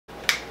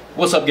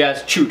What's up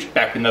guys, Chooch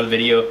back with another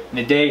video, and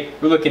today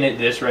we're looking at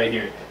this right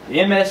here, the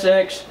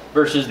MSX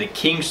versus the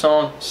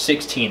KINGSONG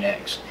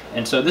 16X.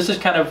 And so this is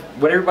kind of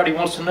what everybody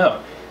wants to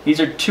know. These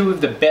are two of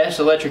the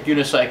best electric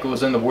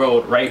unicycles in the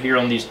world right here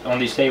on these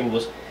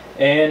tables,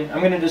 and I'm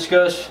going to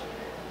discuss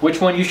which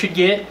one you should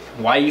get,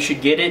 why you should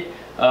get it.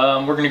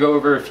 We're going to go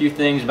over a few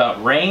things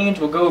about range,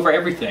 we'll go over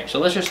everything, so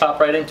let's just hop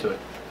right into it.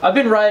 I've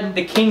been riding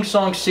the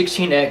KINGSONG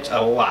 16X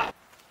a lot.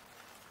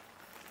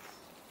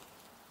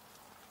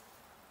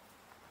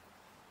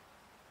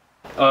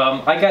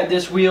 I got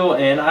this wheel,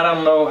 and I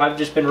don't know, I've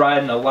just been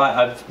riding a lot.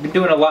 I've been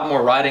doing a lot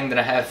more riding than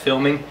I have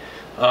filming.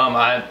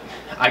 I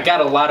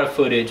got a lot of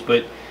footage,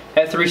 but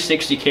that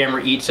 360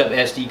 camera eats up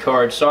SD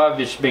cards, so I've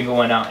just been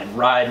going out and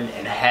riding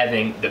and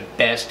having the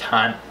best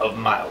time of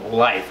my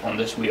life on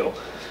this wheel.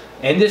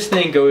 And this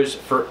thing goes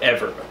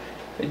forever.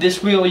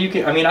 This wheel,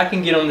 I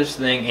can get on this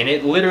thing and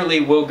it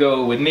literally will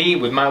go, with me,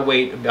 with my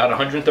weight, about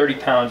 130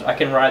 pounds, I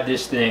can ride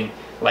this thing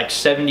like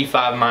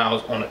 75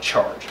 miles on a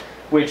charge.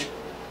 Which,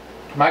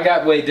 my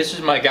GOTWAY, this is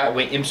my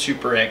GOTWAY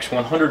MSUPER X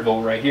 100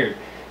 volt right here.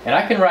 And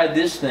I can ride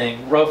this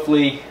thing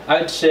roughly,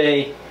 I'd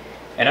say,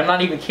 and I'm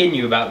not even kidding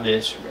you about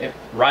this,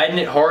 riding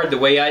it hard the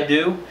way I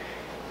do,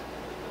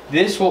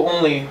 this will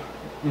only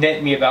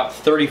net me about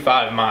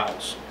 35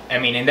 miles. I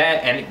mean,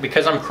 and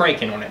because I'm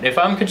cranking on it. If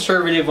I'm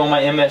conservative on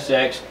my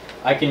MSX,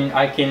 I can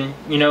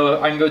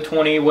go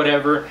 20,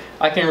 whatever.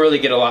 I can really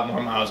get a lot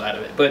more miles out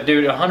of it. But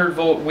dude, a 100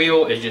 volt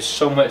wheel is just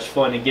so much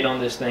fun to get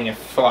on this thing and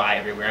fly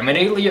everywhere. I mean,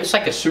 it's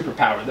like a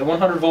superpower. The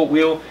 100 volt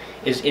wheel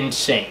is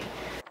insane.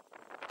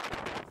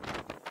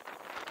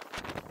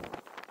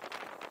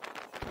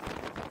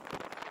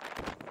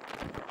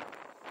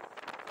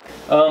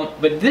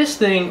 But this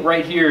thing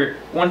right here,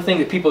 one thing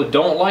that people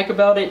don't like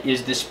about it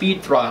is the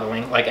speed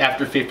throttling, like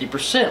after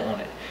 50% on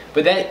it.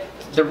 But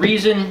the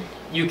reason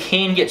you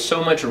can get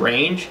so much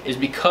range is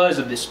because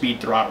of the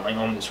speed throttling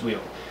on this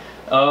wheel.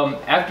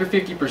 After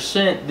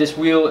 50%, this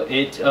wheel,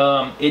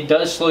 it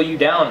does slow you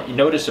down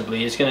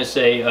noticeably. It's going to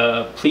say,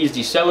 please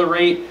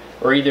decelerate,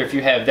 or either if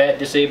you have that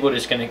disabled,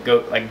 it's going to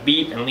go like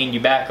beep and lean you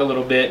back a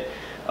little bit.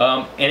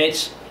 And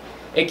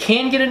it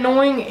can get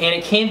annoying, and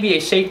it can be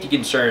a safety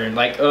concern.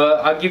 Like,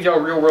 I'll give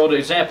y'all real world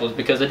examples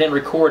because I didn't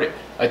record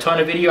a ton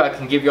of video. I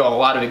can give y'all a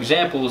lot of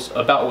examples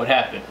about what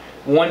happened.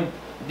 One,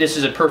 this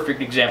is a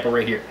perfect example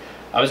right here.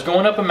 I was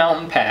going up a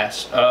mountain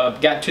pass,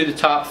 got to the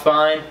top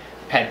fine,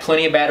 had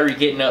plenty of battery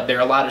getting up there,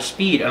 a lot of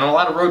speed, and a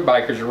lot of road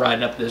bikers are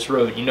riding up this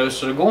road,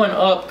 so going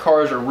up,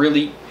 cars are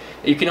really,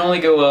 you can only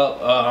go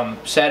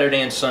up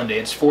Saturday and Sunday.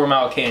 It's 4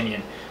 Mile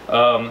Canyon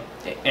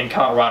in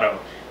Colorado,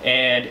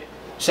 and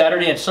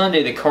Saturday and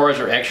Sunday the cars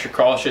are extra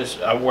cautious.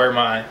 I wear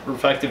my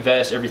reflective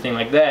vest, everything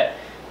like that,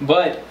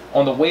 but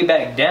on the way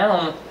back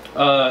down,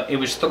 it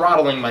was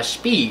throttling my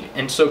speed,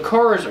 and so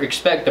cars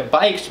expect the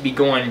bikes to be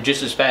going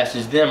just as fast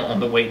as them on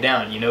the way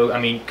down,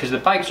 because the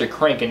bikes are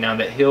cranking down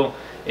that hill.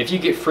 If you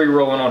get free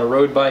rolling on a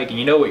road bike and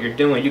you know what you're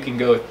doing, you can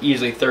go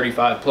easily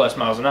 35 plus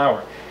miles an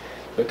hour.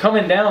 But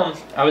coming down,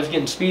 I was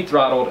getting speed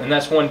throttled, and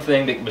that's one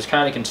thing that was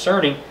kind of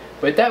concerning.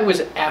 But that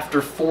was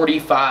after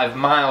 45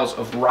 miles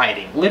of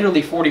riding,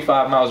 literally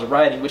 45 miles of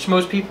riding, which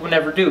most people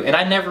never do. And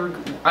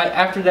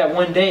after that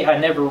one day, I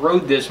never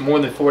rode this more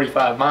than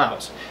 45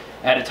 miles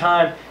at a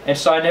time, and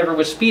so I never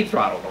was speed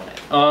throttled on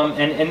it.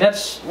 And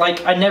that's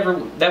like,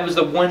 that was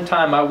the one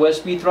time I was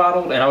speed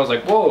throttled, and I was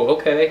like, whoa,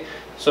 okay,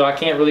 so I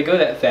can't really go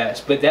that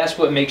fast. But that's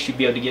what makes you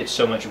be able to get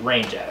so much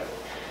range out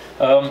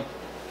of it.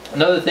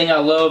 Another thing I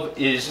love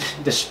is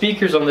the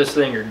speakers on this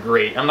thing are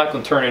great. I'm not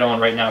going to turn it on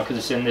right now because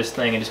it's in this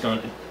thing and it's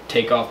going to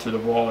take off through the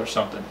wall or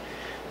something.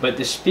 But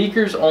the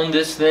speakers on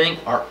this thing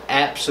are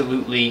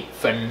absolutely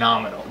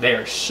phenomenal. They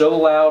are so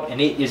loud,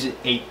 and it is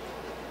an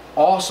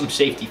awesome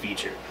safety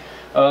feature.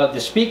 The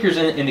speakers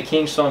in the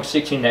KINGSONG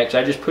 16X,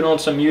 I just put on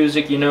some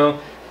music,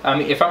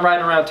 if I'm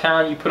riding around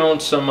town, you put on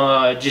some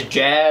just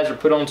jazz, or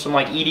put on some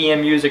like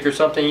EDM music or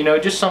something,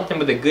 just something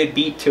with a good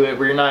beat to it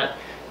where you're not,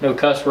 no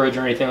cuss words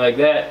or anything like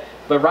that.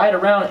 But ride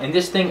around, and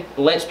this thing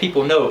lets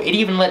people know. It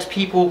even lets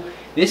people,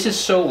 this is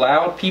so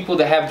loud, people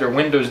that have their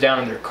windows down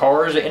in their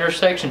cars at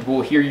intersections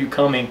will hear you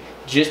coming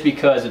just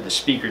because of the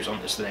speakers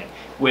on this thing,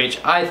 which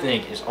I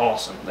think is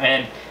awesome.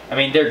 And I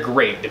mean, they're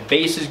great. The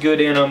bass is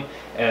good in them.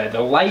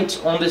 The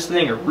lights on this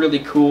thing are really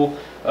cool.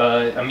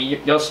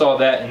 Y'all saw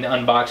that in the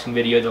unboxing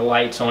video. The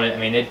lights on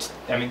it.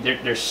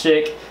 They're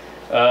sick.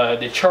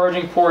 The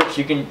charging ports,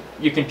 you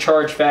can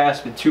charge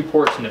fast with 2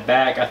 ports in the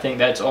back. I think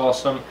that's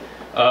awesome.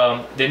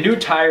 The new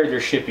tire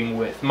they're shipping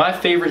with. My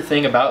favorite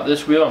thing about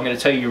this wheel, I'm going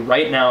to tell you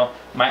right now,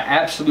 my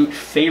absolute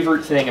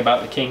favorite thing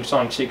about the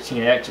KINGSONG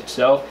 16X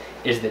itself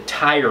is the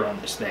tire on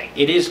this thing.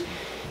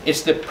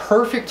 It's the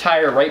perfect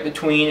tire right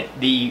between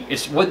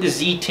it's what the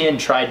Z10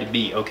 tried to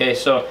be, okay?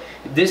 So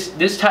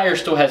this tire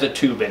still has a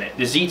tube in it.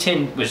 The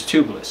Z10 was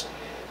tubeless.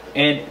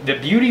 And the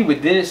beauty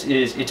with this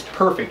is it's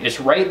perfect. It's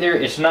right there.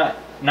 It's not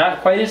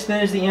quite as thin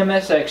as the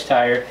MSX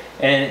tire,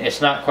 and it's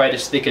not quite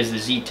as thick as the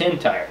Z10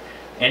 tire.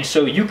 And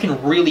so you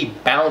can really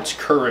bounce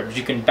curves.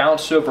 You can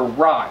bounce over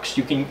rocks.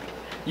 You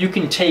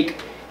can take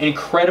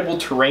incredible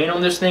terrain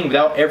on this thing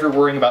without ever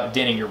worrying about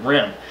denting your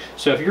rim.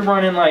 So if you're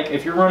running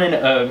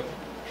a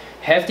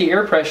hefty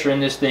air pressure in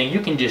this thing, you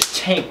can just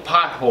tank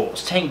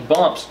potholes, tank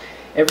bumps,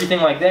 everything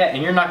like that,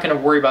 and you're not going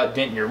to worry about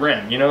denting your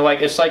rim. You know,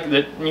 like, it's like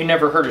you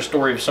never heard a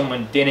story of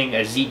someone denting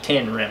a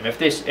Z10 rim.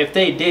 If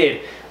they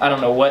did, I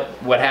don't know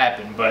what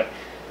happened, but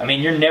I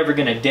mean, you're never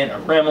going to dent a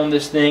rim on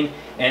this thing,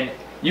 and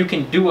you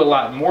can do a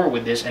lot more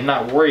with this and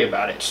not worry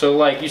about it. So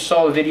like, you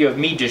saw a video of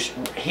me just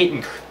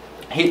hitting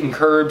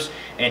curbs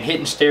and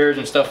hitting stairs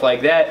and stuff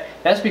like that.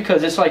 That's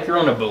because it's like you're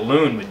on a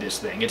balloon with this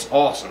thing. It's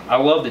awesome. I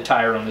love the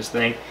tire on this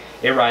thing.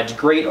 It rides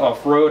great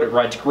off-road. It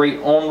rides great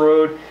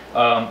on-road.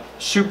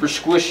 Super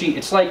squishy.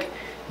 It's like,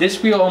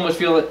 this wheel almost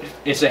feels,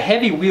 it's a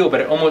heavy wheel,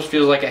 but it almost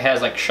feels like it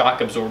has like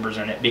shock absorbers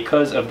in it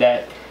because of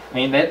that. I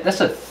mean,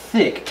 that's a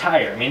thick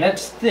tire. I mean,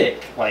 that's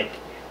thick. Like,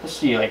 let's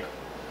see, like,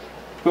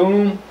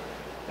 boom.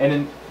 And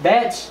then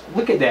that's,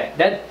 look at that.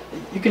 That,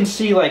 you can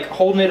see, like,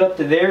 holding it up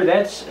to there,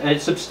 that's a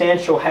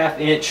substantial ½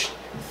 inch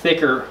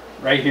thicker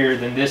right here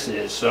than this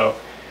is. So,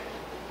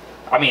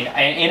 I mean,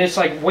 and it's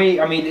like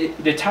I mean,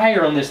 the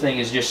tire on this thing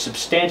is just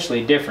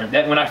substantially different.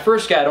 That when I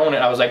first got on it,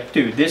 I was like,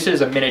 dude, this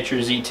is a miniature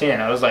Z10.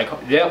 I was like,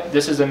 yep,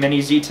 this is a mini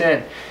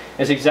Z10.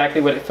 That's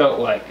exactly what it felt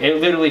like.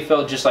 It literally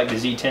felt just like the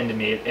Z10 to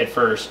me at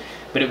first.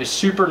 But it was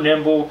super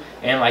nimble,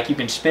 and like, you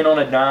can spin on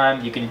a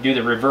dime, you can do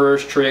the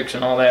reverse tricks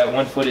and all that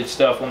one-footed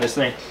stuff on this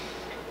thing.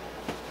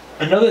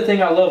 Another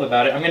thing I love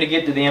about it, I'm going to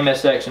get to the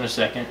MSX in a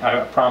second,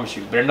 I promise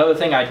you. But another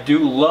thing I do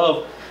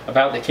love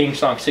about the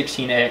KINGSONG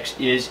 16X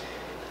is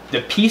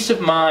the peace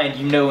of mind,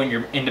 you know,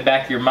 in the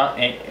back of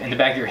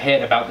your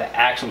head about the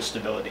axle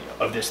stability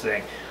of this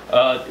thing.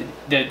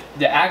 The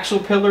axle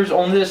pillars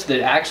on this,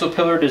 the axle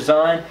pillar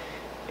design,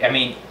 I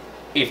mean,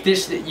 if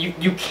this,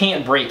 you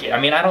can't break it.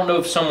 I mean, I don't know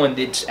if someone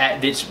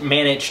that's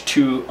managed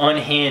to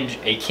unhinge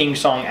a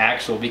KINGSONG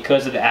axle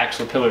because of the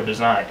axle pillar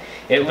design.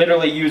 It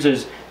literally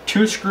uses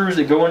 2 screws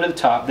that go into the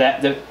top.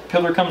 The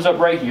pillar comes up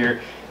right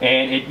here,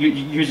 and it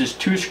uses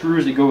 2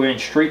 screws that go in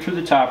straight through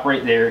the top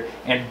right there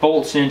and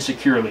bolts in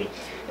securely.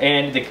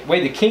 And the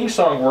way the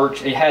KINGSONG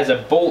works, it has a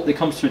bolt that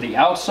comes through the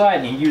outside,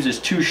 and it uses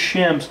 2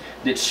 shims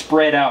that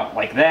spread out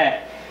like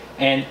that.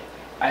 And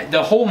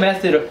the whole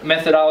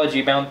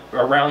methodology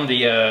around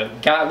the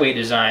GOTWAY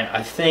design,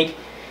 I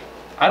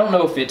don't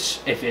know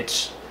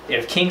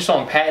if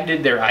KINGSONG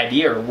patented their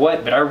idea or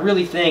what, but I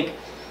really think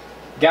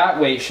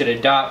GOTWAY should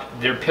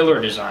adopt their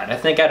pillar design. I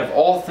think out of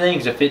all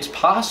things, if it's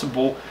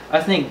possible, I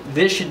think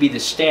this should be the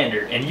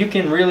standard. And you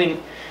can really,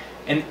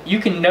 and you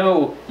can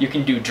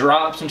do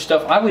drops and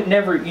stuff. I would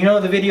never, you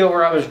know, the video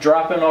where I was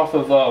dropping off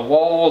of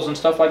walls and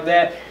stuff like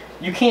that.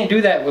 You can't do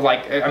that with,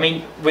 like, I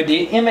mean, with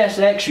the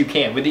MSX you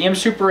can. With the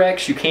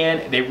MSuper you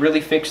can. They really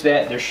fixed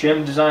that. Their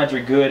shim designs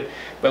are good.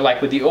 But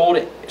like with the old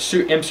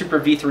MSuper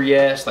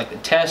V3S, like the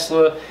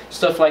Tesla,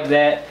 stuff like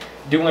that,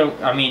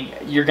 I mean,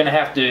 you're going to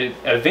have to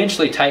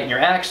eventually tighten your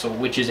axle,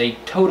 which is a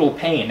total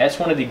pain. That's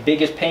one of the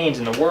biggest pains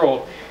in the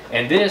world.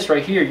 And this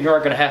right here, you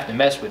aren't going to have to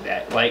mess with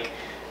that. Like,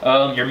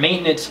 your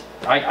maintenance,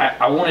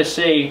 I want to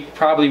say,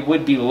 probably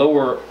would be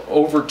lower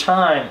over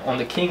time on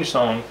the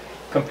KINGSONG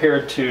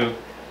compared to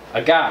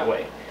a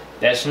GOTWAY.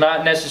 That's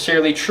not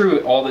necessarily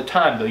true all the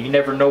time, though. You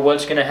never know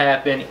what's going to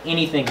happen.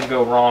 Anything can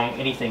go wrong.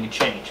 Anything can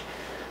change.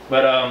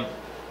 But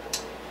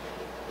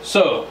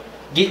so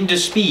getting to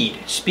speed.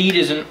 Speed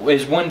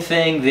is one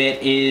thing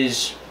that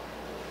is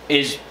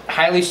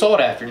highly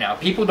sought after now.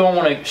 People don't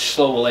want a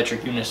slow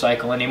electric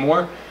unicycle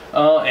anymore.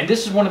 And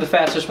this is one of the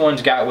fastest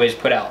ones GOTWAY's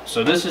put out.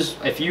 So this is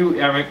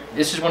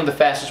this is one of the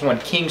fastest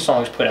ones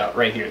KINGSONG's put out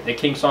right here, the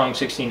KINGSONG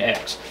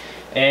 16X,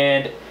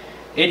 and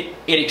it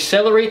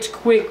accelerates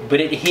quick,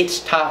 but it hits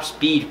top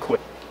speed quick.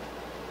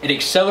 It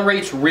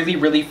accelerates really,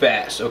 really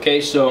fast.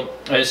 Okay, so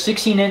a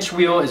 16-inch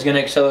wheel is going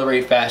to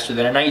accelerate faster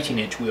than a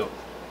 19-inch wheel.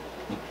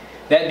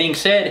 That being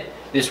said,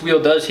 this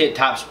wheel does hit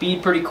top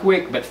speed pretty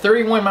quick, but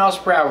 31 miles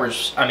per hour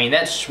is, I mean,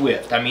 that's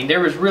swift. I mean, there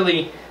was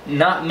really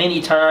not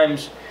many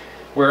times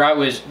where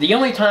the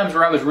only times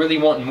where I was really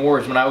wanting more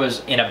is when I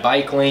was in a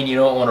bike lane, you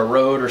know, on a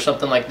road or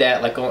something like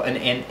that, like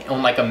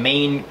on like a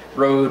main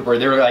road where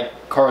there were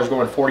like cars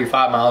going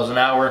 45 miles an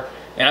hour,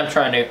 and I'm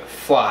trying to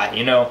fly,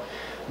 you know.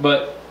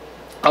 But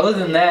other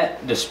than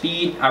that, the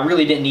speed, I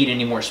really didn't need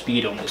any more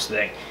speed on this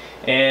thing.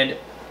 And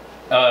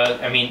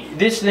I mean,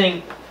 this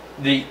thing,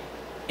 the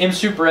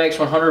MSuper X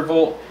 100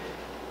 volt,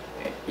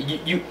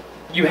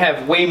 you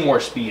have way more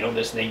speed on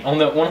this thing. On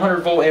the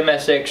 100 volt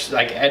MSX,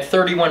 like at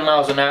 31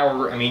 miles an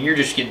hour, I mean, you're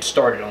just getting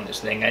started on this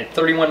thing. At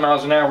 31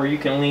 miles an hour, you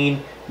can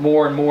lean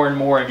more and more and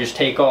more and just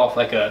take off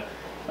like a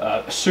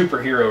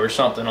superhero or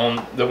something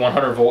on the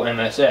 100 volt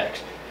MSX.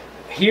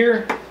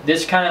 Here,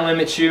 this kind of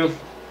limits you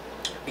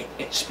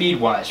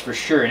speed-wise for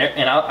sure,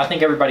 and I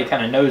think everybody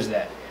kind of knows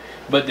that.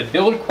 But the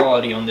build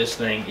quality on this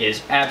thing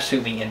is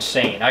absolutely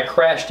insane. I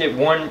crashed it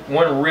one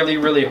really,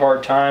 really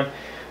hard time.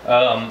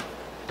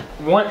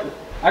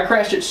 I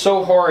crashed it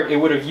so hard it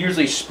would have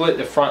usually split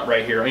the front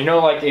right here. You know,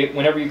 like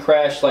whenever you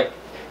crash like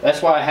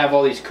That's why I have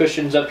all these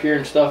cushions up here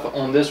and stuff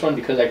on this one,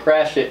 because I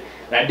crashed it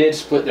and I did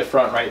split the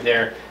front right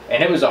there,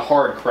 and it was a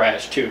hard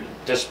crash too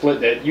to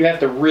split that. You have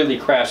to really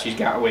crash these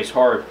Gotways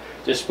hard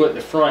to split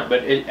the front,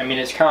 but I mean,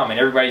 it's common.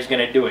 Everybody's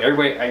going to do it.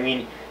 Everybody, I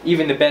mean,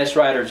 even the best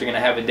riders are going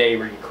to have a day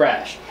where you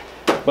crash.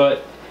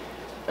 But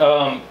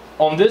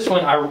on this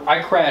one,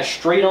 I crashed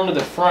straight onto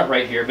the front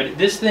right here. But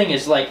this thing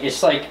is like,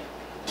 it's like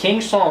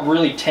KINGSONG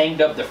really tanked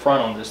up the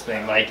front on this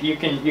thing. Like you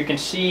can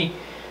see.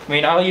 I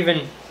mean, I'll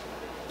even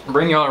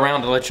bring y'all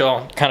around to let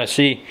y'all kind of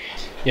see.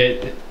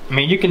 Yeah, I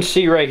mean, you can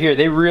see right here,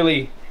 they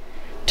really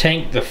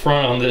tanked the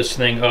front on this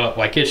thing up.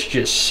 Like, it's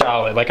just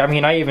solid. Like, I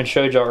mean, I even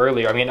showed y'all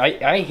earlier. I mean,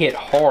 I hit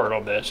hard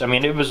on this. I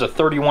mean, it was a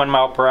 31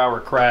 mile per hour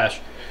crash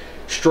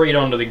straight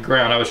onto the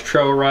ground. I was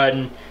trail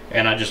riding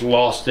and I just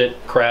lost it,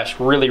 crashed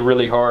really,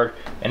 really hard,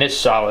 and it's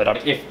solid.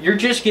 If you're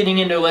just getting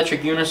into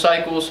electric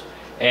unicycles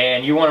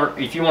and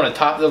if you want a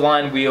top of the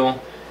line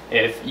wheel,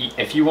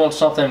 if you want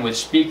something with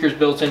speakers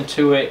built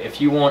into it,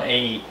 if you want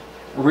a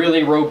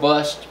really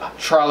robust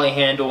trolley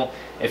handle,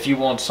 if you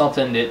want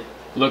something that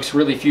looks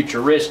really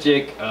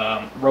futuristic,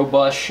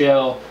 robust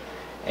shell,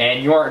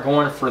 and you aren't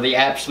going for the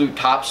absolute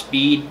top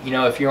speed, you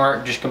know, if you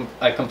aren't just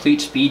a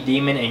complete speed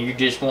demon and you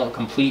just want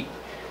complete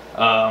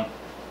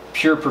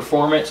pure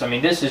performance, I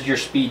mean, this is your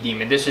speed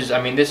demon. This is,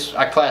 I mean,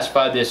 I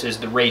classify this as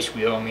the race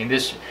wheel. I mean,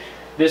 this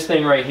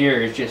thing right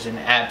here is just an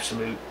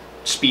absolute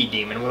speed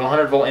demon. With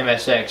 100 volt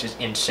MSX is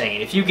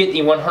insane. If you get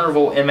the 100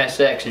 volt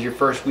MSX as your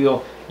first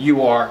wheel,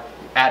 you are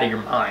out of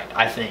your mind,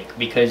 I think,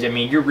 because I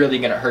mean, you're really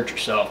gonna hurt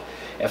yourself.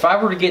 If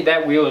I were to get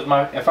that wheel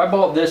if I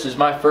bought this as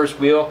my first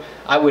wheel,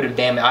 I would have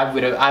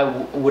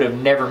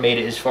never made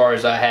it as far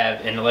as I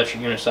have in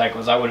electric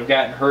unicycles. I would have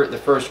gotten hurt the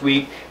first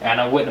week and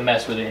I wouldn't have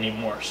messed with it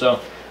anymore. So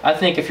I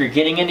think if you're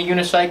getting into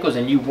unicycles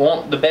and you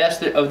want the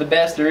best of the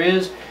best there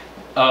is,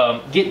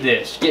 get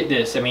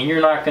this. I mean,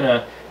 you're not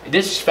gonna,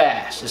 this is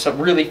fast, it's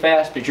really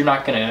fast, but you're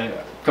not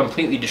gonna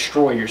completely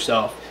destroy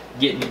yourself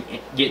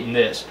getting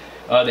this.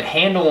 The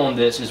handle on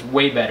this is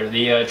way better.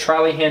 The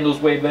trolley handle is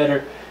way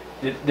better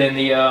than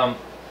the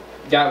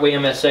Gotway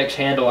MSX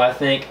handle, I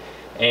think.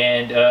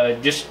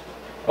 And just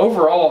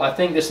overall, I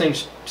think this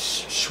thing's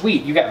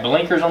sweet. You got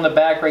blinkers on the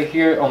back right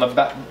here, on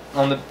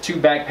the two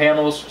back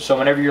panels, so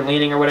whenever you're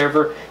leaning or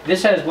whatever.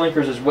 This has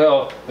blinkers as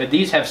well, but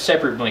these have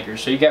separate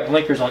blinkers. So you got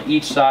blinkers on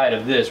each side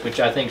of this, which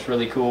I think is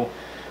really cool.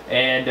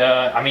 And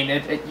I mean,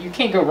 you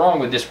can't go wrong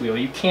with this wheel.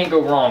 You can't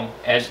go wrong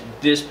as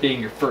this being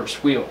your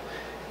first wheel.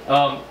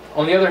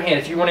 On the other hand,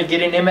 if you want to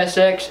get an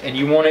MSX and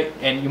you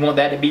want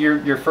that to be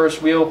your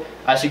first wheel,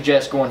 I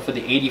suggest going for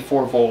the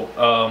 84 volt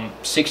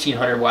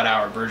 1600 watt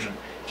hour version,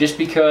 just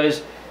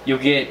because you'll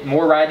get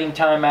more riding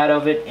time out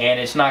of it, and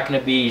it's not going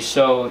to be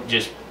so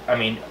just, I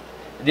mean,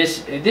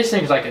 this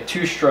thing's like a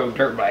two-stroke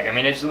dirt bike. I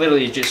mean, it's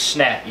literally just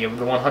snappy.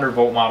 The 100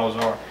 volt models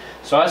are.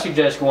 So I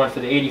suggest going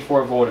for the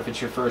 84 volt if it's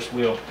your first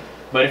wheel.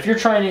 But if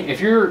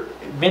you're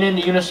been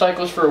into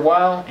unicycles for a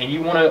while and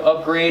you want to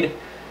upgrade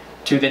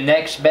to the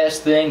next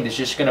best thing that's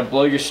just going to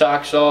blow your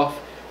socks off,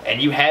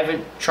 and you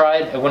haven't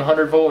tried a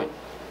 100 volt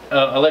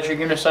electric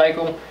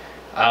unicycle,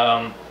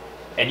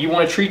 and you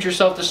want to treat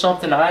yourself to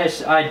something, I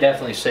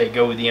definitely say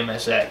go with the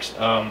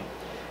MSX.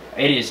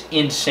 It is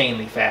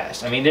insanely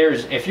fast. I mean,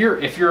 if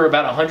you're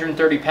about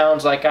 130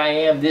 pounds like I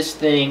am, this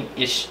thing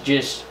is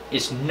just,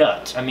 it's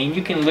nuts. I mean,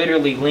 you can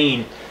literally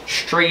lean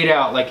straight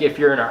out like if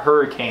you're in a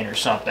hurricane or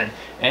something,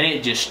 and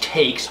it just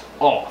takes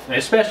off. And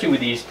especially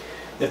with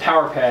the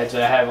power pads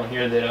that I have on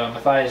here that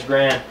Matthias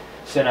Grand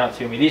sent out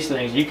to me. These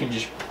things you can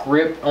just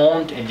grip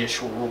on and just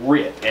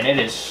rip, and it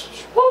is,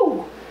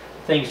 whoo,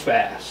 things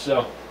fast.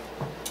 So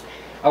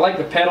I like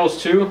the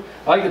pedals too.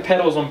 I like the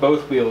pedals on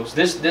both wheels.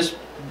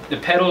 The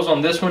pedals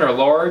on this one are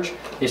large.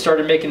 They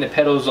started making the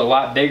pedals a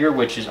lot bigger,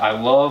 which is I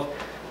love.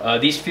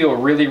 These feel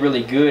really,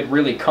 really good,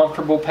 really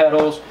comfortable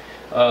pedals.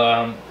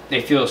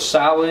 They feel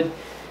solid.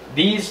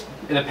 The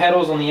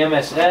pedals on the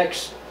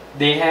MSX,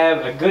 they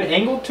have a good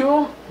angle to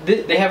them.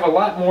 They have a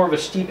lot more of a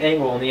steep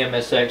angle on the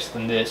MSX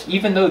than this,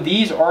 even though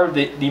these are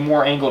the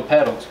more angled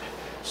pedals.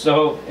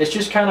 So it's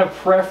just kind of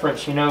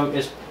preference, you know,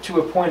 it's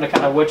to a point of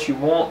kind of what you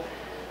want.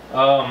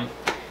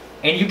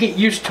 And you get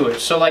used to it.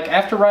 So like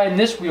after riding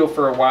this wheel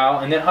for a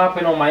while and then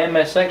hopping on my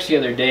MSX the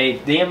other day,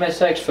 the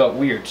MSX felt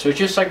weird. So it's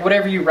just like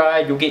whatever you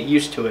ride, you'll get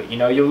used to it. You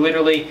know, you'll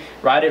literally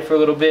ride it for a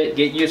little bit,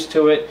 get used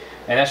to it,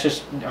 and that's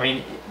just, I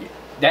mean,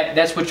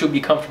 that's what you'll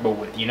be comfortable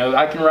with. You know,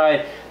 I can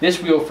ride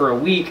this wheel for a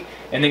week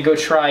and then go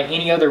try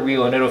any other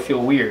wheel and it'll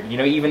feel weird. You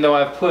know, even though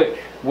I've put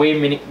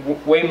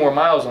way more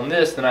miles on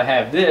this than I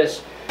have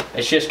this,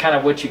 it's just kind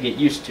of what you get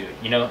used to,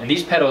 you know. And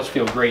these pedals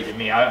feel great to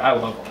me. I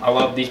love them. I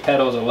love these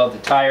pedals. I love the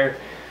tire.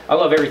 I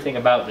love everything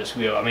about this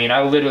wheel. I mean,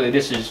 I literally,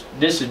 this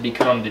has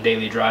become the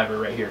daily driver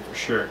right here for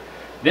sure.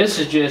 This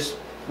is just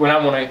when I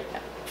want to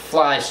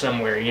fly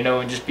somewhere, you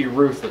know, and just be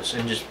ruthless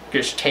and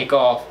just take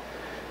off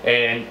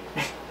and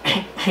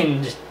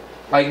and just,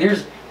 like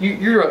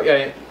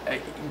you're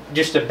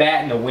just a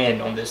bat in the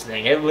wind on this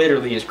thing. It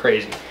literally is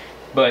crazy.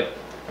 But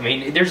I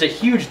mean, there's a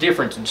huge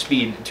difference in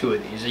speed in the two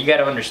of these. You got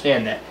to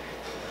understand that.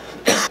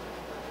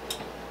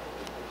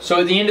 So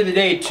at the end of the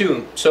day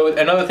too, so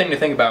another thing to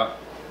think about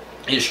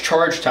is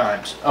charge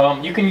times.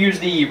 You can use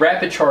the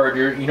rapid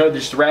charger, you know,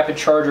 just the rapid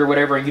charger or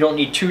whatever, and you don't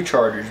need 2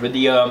 chargers with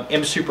the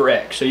M Super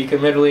X. So you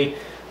can literally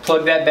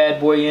plug that bad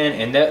boy in,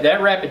 and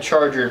that rapid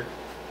charger,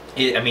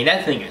 I mean,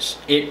 that thing is,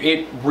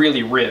 it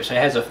really rips. It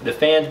has the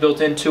fans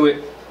built into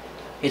it.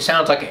 It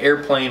sounds like an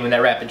airplane when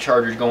that rapid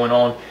charger is going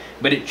on,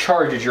 but it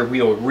charges your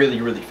wheel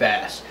really, really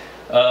fast.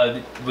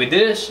 With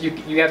this,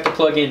 you have to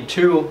plug in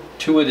two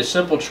of the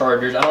simple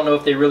chargers. I don't know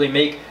if they really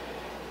make.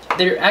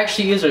 There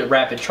actually is a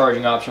rapid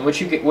charging option. What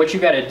you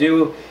got to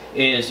do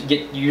is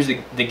use the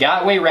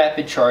GOTWAY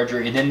rapid charger,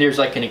 and then there's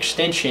like an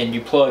extension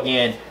you plug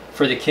in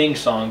for the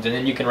KINGSONGs, and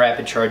then you can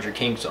rapid charge your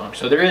KINGSONG.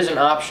 So there is an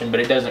option, but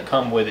it doesn't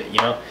come with it, you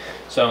know.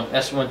 So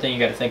that's one thing you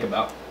got to think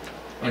about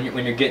when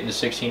you're getting the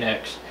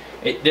 16X.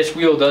 This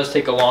wheel does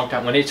take a long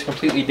time. When it's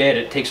completely dead,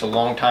 it takes a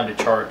long time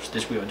to charge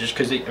this wheel, just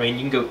because, I mean,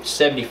 you can go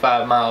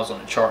 75 miles on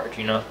a charge,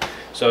 you know.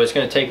 So it's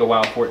going to take a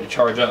while for it to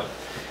charge up.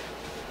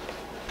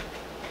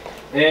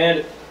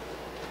 And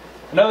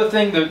another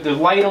thing, the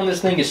light on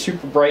this thing is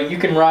super bright. You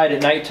can ride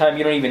at nighttime.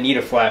 You don't even need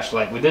a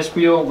flashlight. With this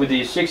wheel, with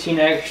the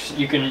 16X,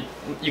 you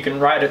can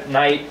ride at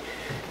night.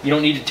 You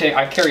don't need to take.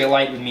 I carry a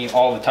light with me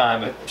all the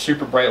time, a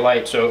super bright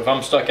light. So if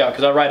I'm stuck out,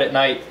 because I ride at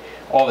night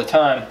all the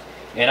time,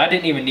 and I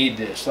didn't even need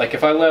this. Like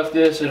if I left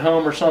this at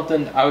home or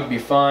something, I would be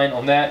fine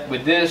on that.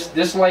 With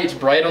this light's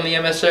bright on the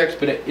MSX,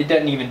 but it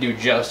doesn't even do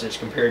justice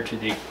compared to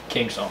the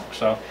KINGSONG.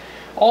 So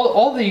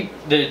all the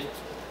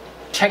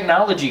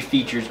technology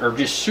features are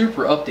just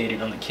super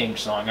updated on the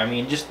KINGSONG. I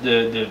mean, just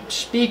the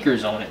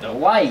speakers on it, the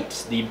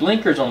lights, the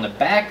blinkers on the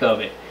back of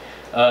it,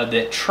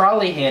 the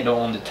trolley handle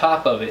on the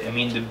top of it. I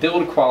mean, the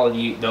build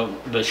quality,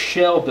 the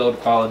shell build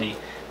quality,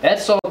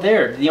 that's all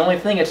there. The only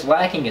thing that's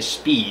lacking is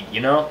speed,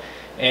 you know.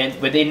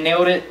 But they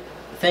nailed it.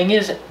 The thing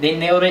is, they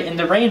nailed it in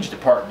the range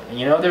department.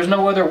 You know, there's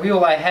no other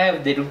wheel I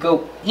have that'll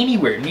go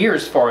anywhere near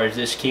as far as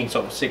this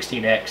KINGSONG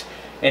 16X,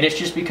 and it's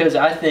just because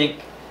I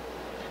think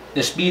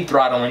the speed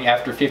throttling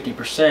after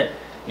 50%,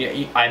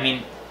 I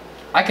mean,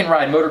 I can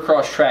ride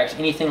motocross tracks,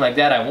 anything like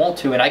that I want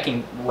to, and I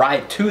can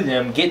ride to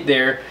them, get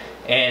there,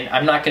 and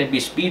I'm not going to be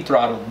speed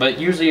throttled. But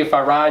usually if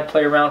I ride,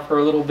 play around for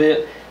a little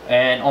bit,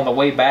 and on the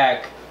way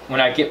back, when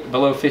I get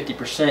below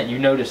 50%, you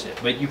notice it.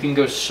 But you can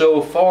go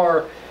so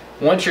far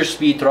once you're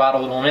speed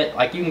throttled on it,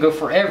 like you can go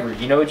forever,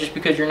 you know, just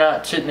because you're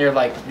not sitting there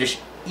like just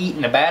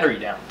eating the battery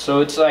down.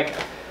 So it's like,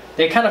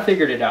 they kind of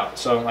figured it out.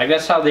 So like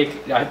that's how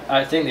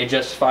I think they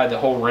justified the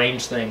whole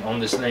range thing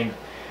on this thing,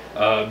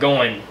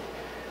 going,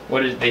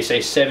 what did they say,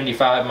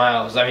 75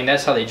 miles. I mean,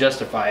 that's how they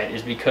justify it,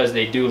 is because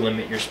they do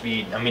limit your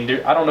speed. I mean,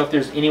 I don't know if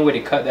there's any way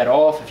to cut that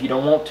off if you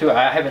don't want to.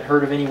 I haven't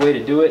heard of any way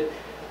to do it,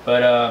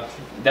 but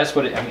that's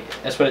what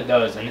it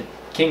does. And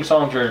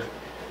KINGSONGs are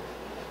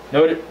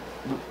noted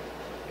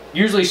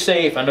usually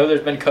safe. I know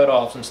there's been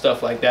cutoffs and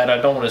stuff like that. I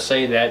don't want to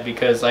say that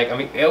because, like, I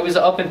mean, it was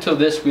up until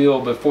this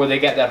wheel before they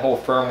got that whole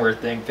firmware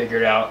thing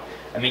figured out.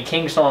 I mean,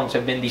 KINGSONGs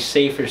have been the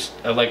safest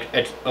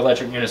electric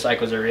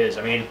unicycles there is.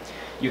 I mean,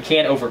 you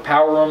can't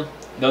overpower them.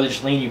 They'll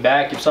just lean you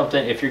back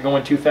if you're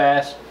going too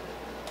fast.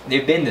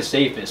 They've been the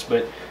safest,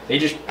 but they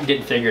just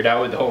didn't figure it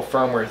out with the whole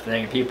firmware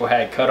thing. People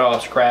had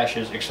cutoffs,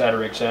 crashes,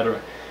 etc.,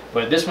 etc.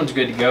 But this one's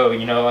good to go.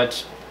 You know,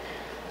 it's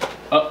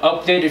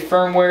updated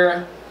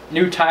firmware.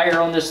 New tire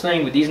on this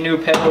thing with these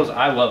new pedals.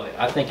 I love it.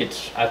 I think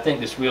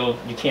this wheel,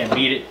 you can't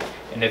beat it.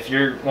 And if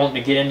you're wanting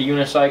to get into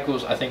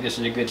unicycles, I think this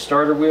is a good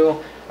starter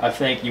wheel. I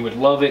think you would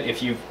love it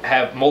if you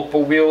have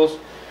multiple wheels.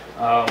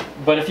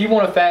 But if you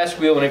want a fast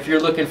wheel, and if you're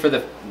looking for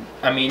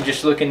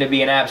just looking to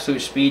be an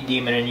absolute speed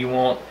demon, and you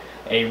want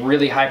a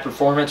really high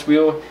performance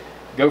wheel,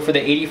 go for the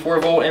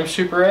 84 volt M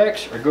Super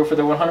X or go for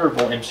the 100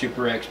 volt M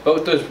Super X.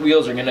 Both those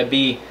wheels are going to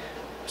be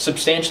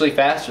substantially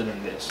faster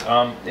than this.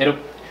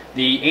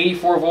 The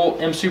 84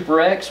 volt M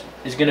Super X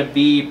is going to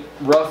be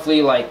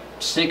roughly like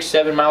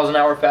 6-7 miles an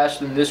hour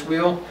faster than this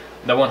wheel.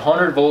 The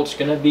 100 volts is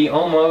going to be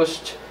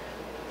almost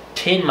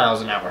 10 miles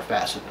an hour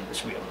faster than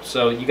this wheel.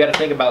 So you got to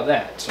think about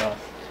that. So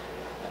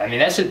I mean,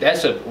 that's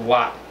a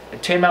lot.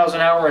 10 miles an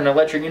hour in an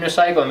electric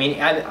unicycle. I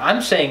mean,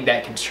 I'm saying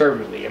that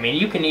conservatively. I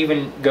mean, you can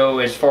even go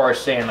as far as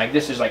saying like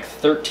this is like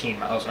 13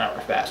 miles an hour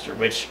faster,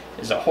 which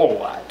is a whole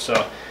lot.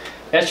 So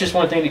that's just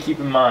one thing to keep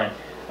in mind.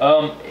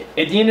 At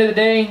the end of the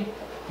day,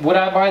 would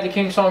I buy the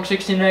KINGSONG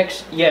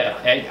 16X? Yeah,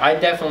 I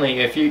definitely,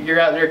 if you're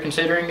out there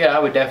considering it, I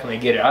would definitely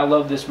get it. I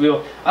love this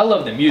wheel. I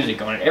love the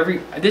music on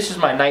it. This is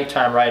my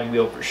nighttime riding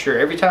wheel for sure.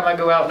 Every time I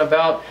go out and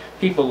about,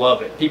 people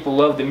love it. People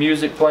love the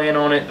music playing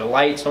on it, the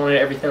lights on it,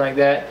 everything like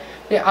that.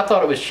 Yeah, I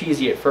thought it was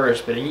cheesy at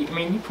first, but I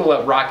mean, you pull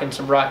up rocking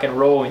some rock and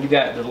roll and you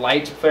got the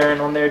lights flaring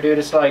on there, dude.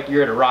 It's like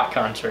you're at a rock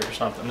concert or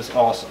something. It's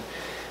awesome.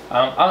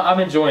 I'm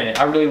enjoying it.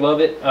 I really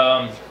love it.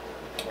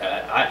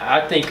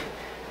 I think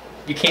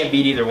you can't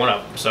beat either one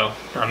of them. So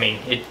I mean,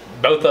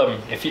 both of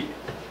them, if you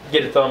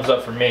get a thumbs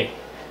up from me,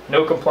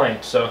 no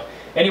complaints. So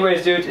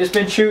anyways, dudes, it's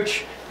been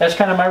Chooch. That's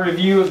kind of my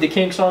review of the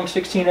KINGSONG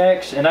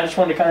 16X, and I just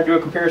wanted to kind of do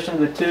a comparison of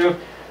the two.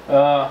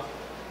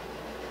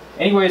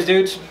 Anyways,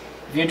 dudes,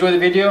 if you enjoyed the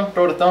video,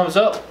 throw it a thumbs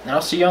up, and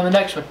I'll see you on the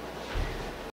next one.